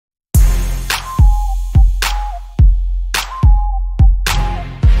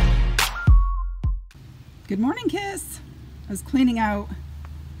Good morning, KIS. I was cleaning out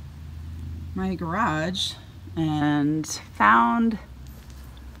my garage and found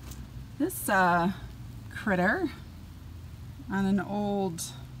this critter on an old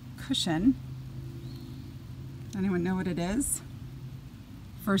cushion. Anyone know what it is?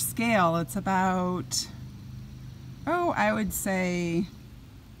 For scale, it's about, I would say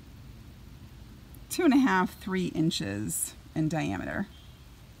 2.5 to 3 inches in diameter.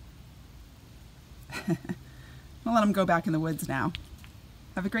 I'll let him go back in the woods now.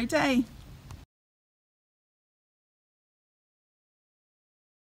 Have a great day.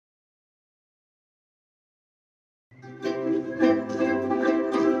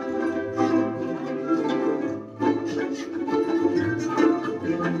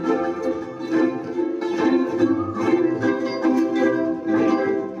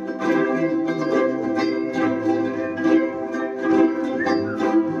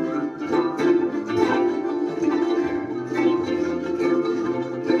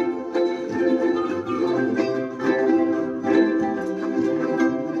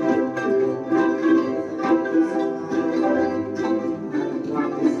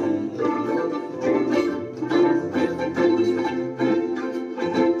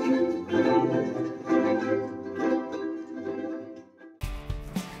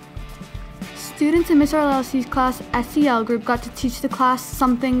 Students in Ms. Arlesi's class SEL group got to teach the class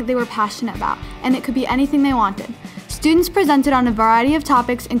something they were passionate about, and it could be anything they wanted. Students presented on a variety of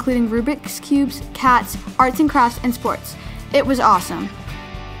topics including Rubik's Cubes, cats, arts and crafts, and sports. It was awesome.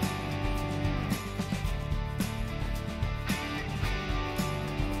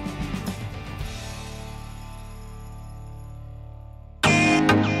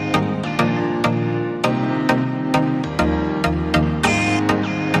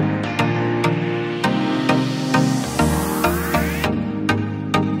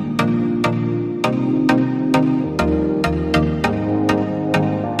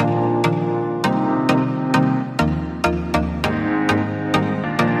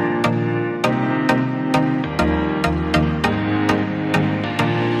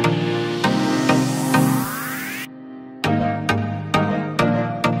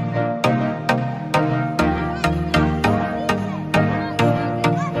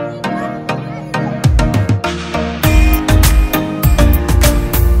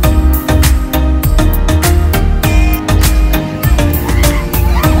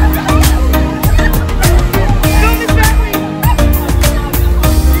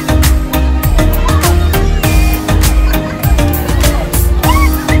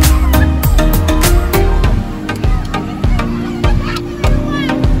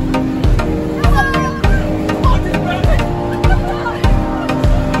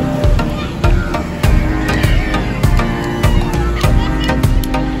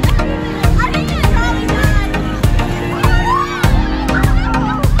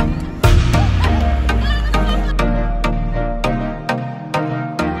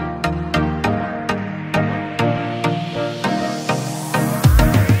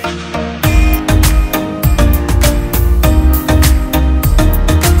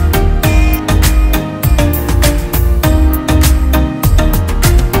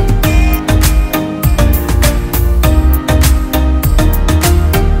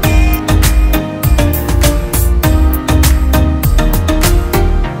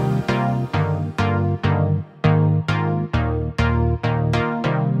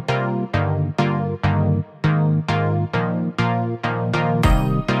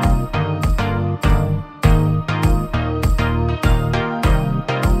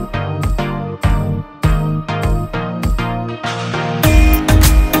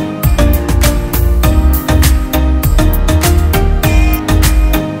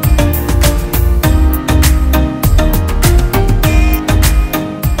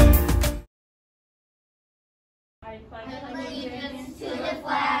 I pledge allegiance to the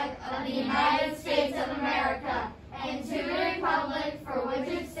flag of the United States of America and to the republic for which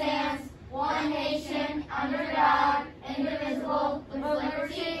it stands, one nation, under God, indivisible, with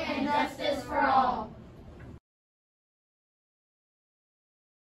liberty and justice for all.